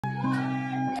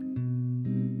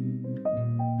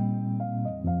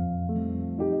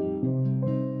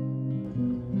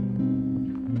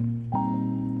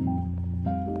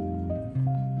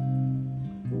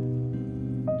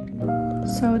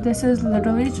So this is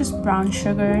literally just brown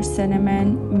sugar,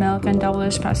 cinnamon, milk, and double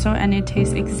espresso, and it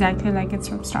tastes exactly like it's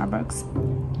from Starbucks.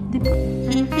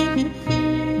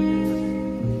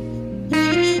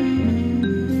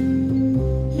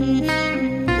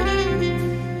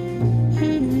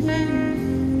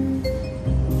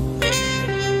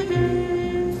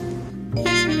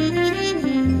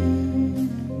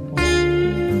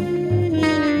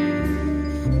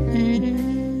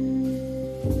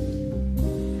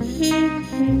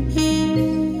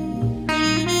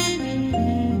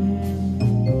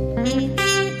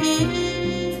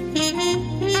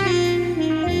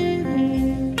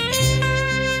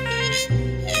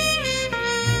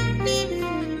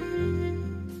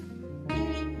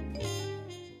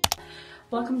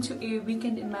 Welcome to a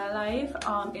weekend in my life.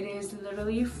 It is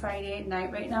literally Friday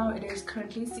night right now. It is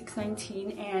currently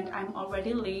 6:19 and I'm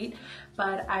already late,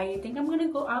 but I think I'm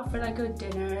gonna go out for like a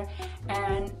dinner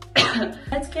and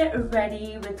let's get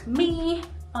ready with me.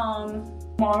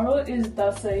 Tomorrow is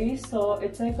Dashain, so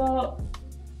it's like a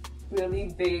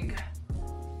really big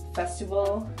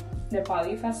festival,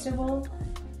 Nepali festival,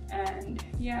 and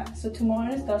yeah, so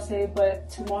tomorrow is Dashain, but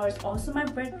tomorrow is also my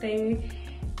birthday,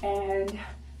 and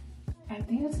I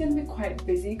think it's gonna be quite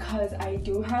busy because I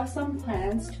do have some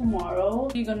plans tomorrow.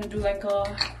 We're gonna do like a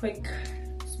quick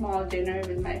small dinner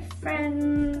with my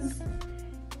friends,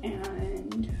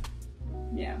 and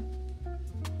yeah,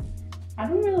 I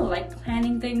don't really like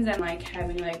planning things and like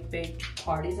having like big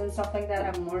parties and stuff like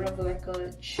that. I'm more of like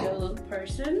a chill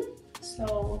person,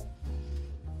 so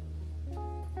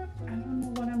I don't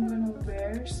know what I'm gonna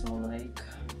wear, so like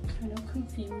kind of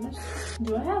confused.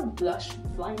 Do I have blush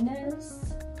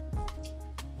blindness?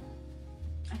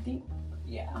 I think,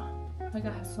 yeah, like I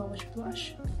have so much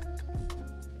blush.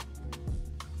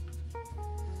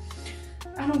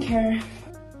 I don't care.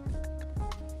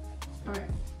 Alright,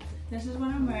 this is what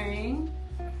I'm wearing.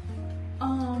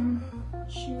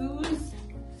 Shoes,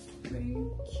 very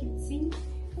cutesy.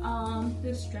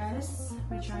 This dress,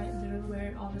 which I literally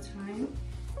wear all the time,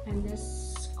 and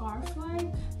this scarf,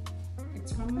 like,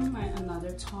 it's from my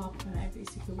another top that I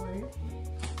basically wear.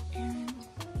 And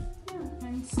yeah,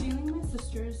 I'm stealing my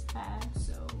sister's bag,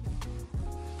 so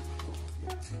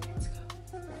let's go.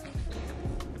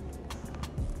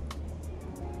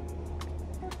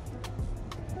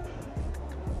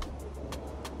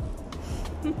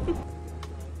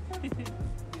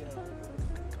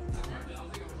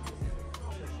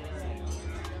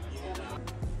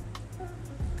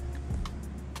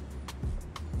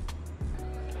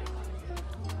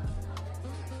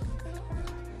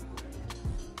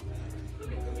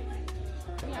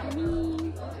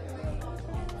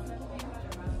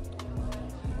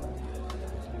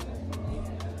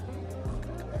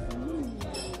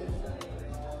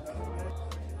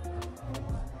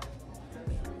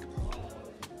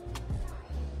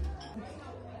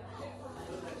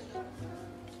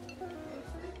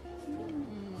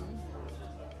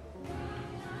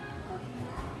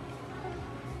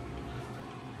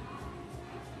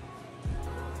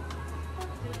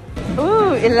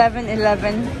 Ooh,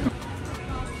 11/11.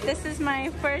 This is my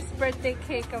first birthday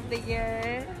cake of the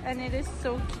year, and it is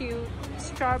so cute.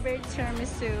 Strawberry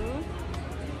tiramisu.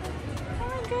 Oh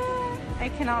my god. I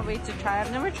cannot wait to try.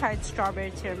 I've never tried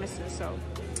strawberry tiramisu, so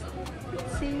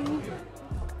let's see.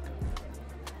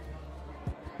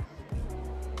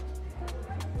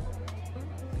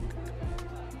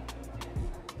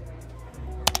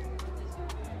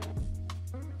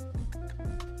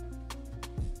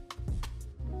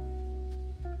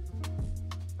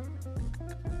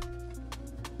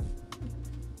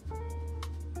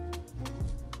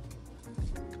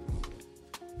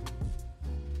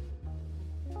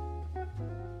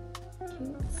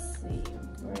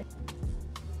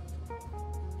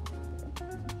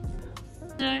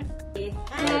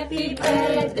 Happy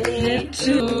birthday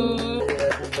to you.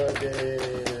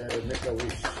 Make a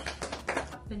wish.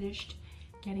 Finished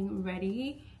getting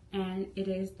ready, and it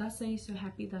is Dashain, so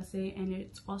happy Dashain, and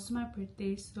it's also my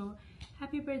birthday, so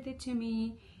happy birthday to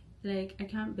me. Like, I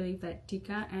can't believe that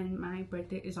Tika and my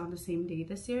birthday is on the same day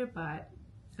this year, but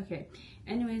okay.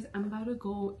 Anyways, I'm about to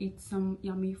go eat some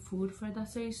yummy food for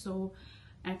Dashain, so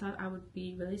I thought I would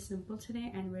be really simple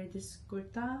today and wear this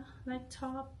kurta like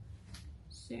top.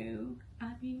 So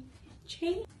I'll be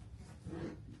changed.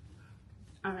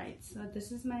 Alright, so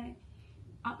this is my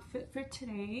outfit for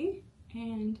today,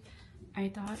 and I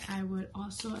thought I would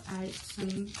also add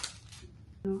some,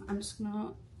 I'm just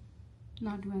gonna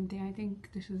not do anything. I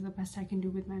think this is the best I can do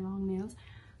with my long nails.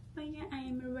 But yeah, I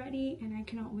am ready and I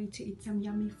cannot wait to eat some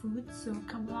yummy food, so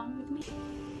come along with me.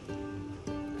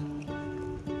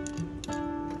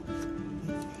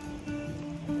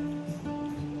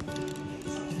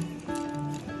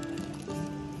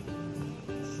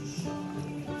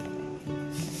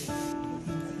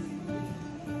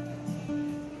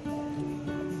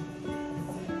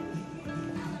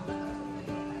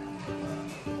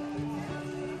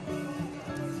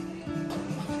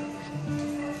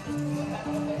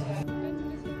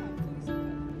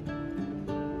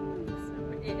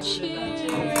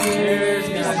 Cheers!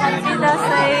 Happy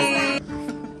Dashain!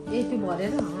 यति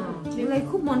भरेर उसलाई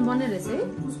खुब मन पर्ने रहेछ है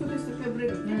उसको त्यस्तो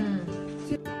favourite हो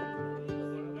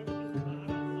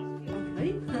है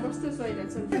कस्तो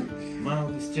सहिरहेछ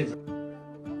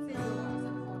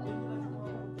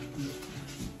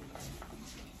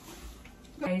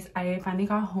Guys, I finally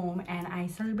got home and I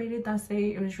celebrated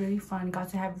Dashain. It was really fun. Got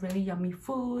to have really yummy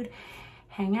food,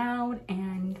 hang out,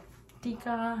 and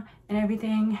tikka and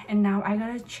everything. And now I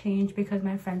gotta change because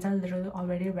my friends are literally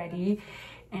already ready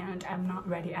and I'm not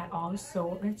ready at all.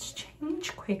 So let's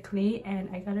change quickly. And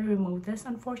I gotta remove this,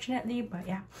 unfortunately, but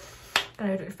yeah,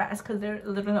 gotta do it fast because they're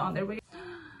literally on their way.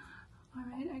 All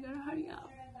right, I gotta hurry up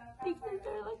because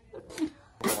they're like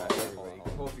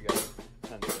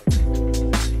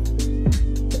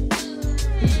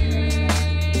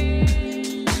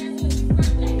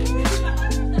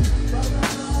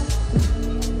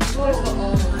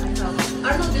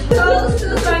Close to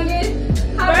Sangin.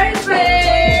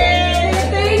 Birthday!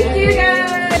 Thank you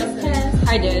guys!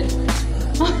 I did.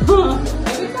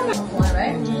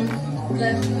 Right?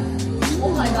 Then, oh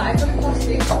my god, I put a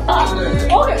plastic.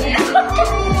 Okay.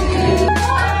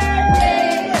 Birthday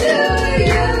to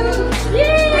you!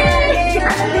 Yay!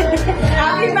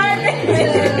 Happy birthday!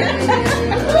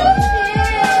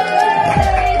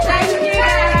 Thank you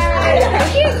guys!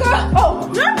 Thank you! Oh!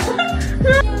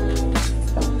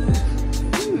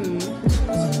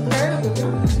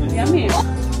 Yummy.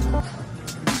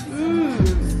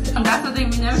 And that's the thing,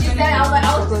 we never finished. I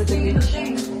was thinking the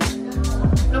thing.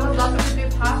 There was lots of big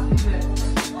past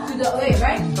to the way,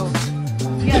 right? Oh.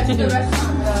 Yeah, to the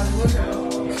restaurant.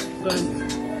 Good.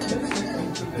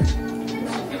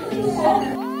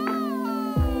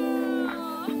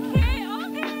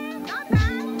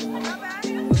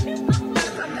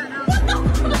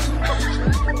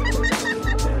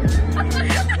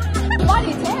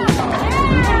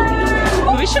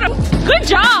 We should have. Good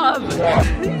job!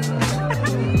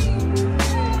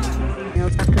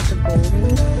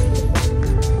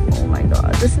 Oh my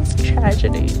god, this is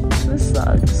tragedy. This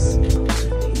sucks.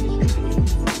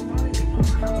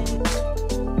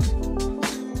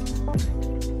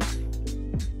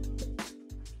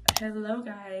 Hello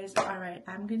guys. Alright,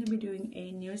 I'm gonna be doing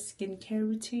a new skincare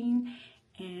routine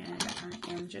and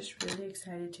I am just really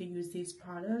excited to use these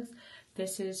products.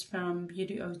 This is from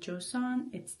Beauty of Joseon.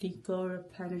 It's the Glow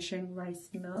Replenishing Rice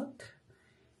Milk.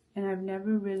 And I've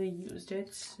never really used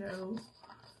it, so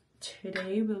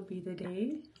today will be the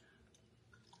day.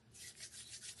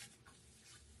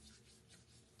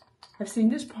 I've seen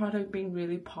this product being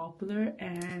really popular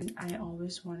and I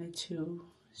always wanted to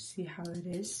see how it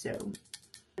is, so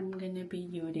I'm gonna be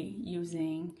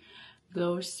using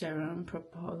Glow Serum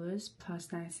Propolis plus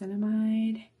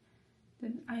Niacinamide.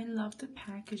 Then I love the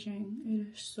packaging, it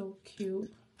is so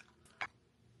cute.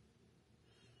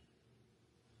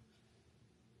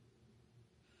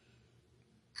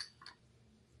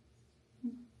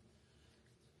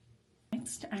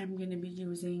 Next, I'm going to be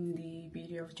using the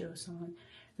Beauty of Joseon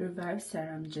Revive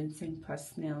Serum Ginseng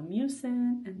plus Snail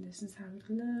Mucin, and this is how it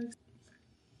looks.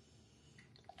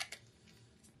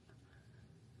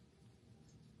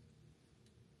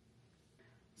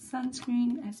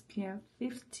 Sunscreen SPF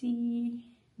 50,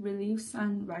 Relief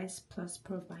Sun Rice Plus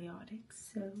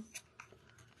Probiotics. So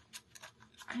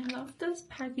I love this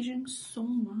packaging so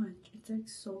much. It's like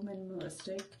so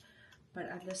minimalistic, but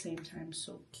at the same time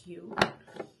so cute.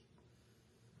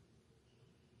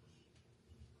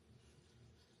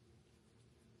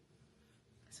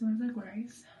 Smells like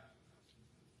rice.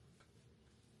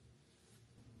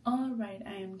 Alright,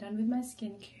 I am done with my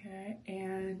skincare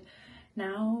and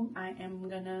now I am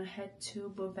gonna head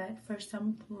to Bobette for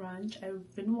some brunch.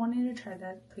 I've been wanting to try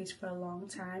that place for a long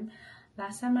time.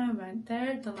 Last time I went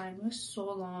there, the line was so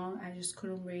long, I just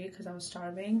couldn't wait because I was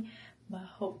starving. But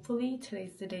hopefully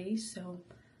today's the day, so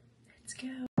let's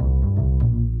go.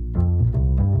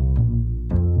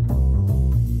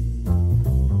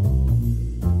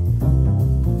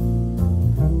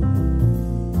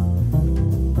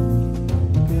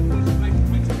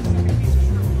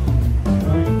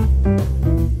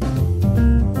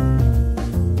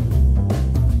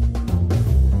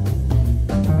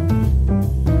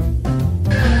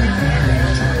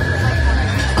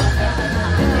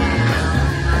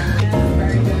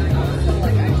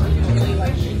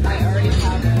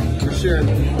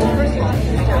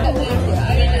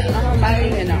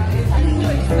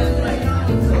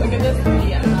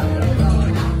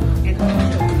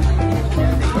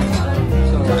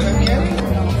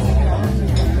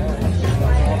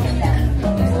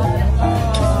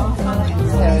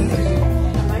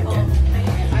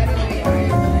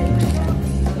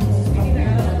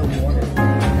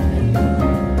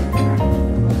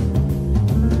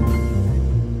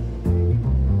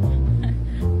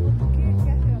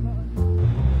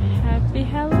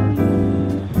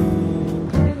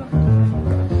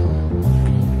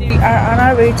 are on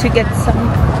our way to get some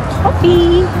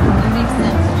coffee.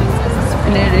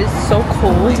 And it is so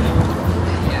cold.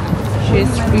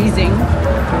 She's freezing.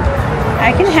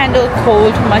 I can handle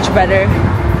cold much better,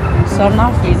 so I'm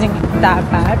not freezing that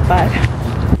bad, but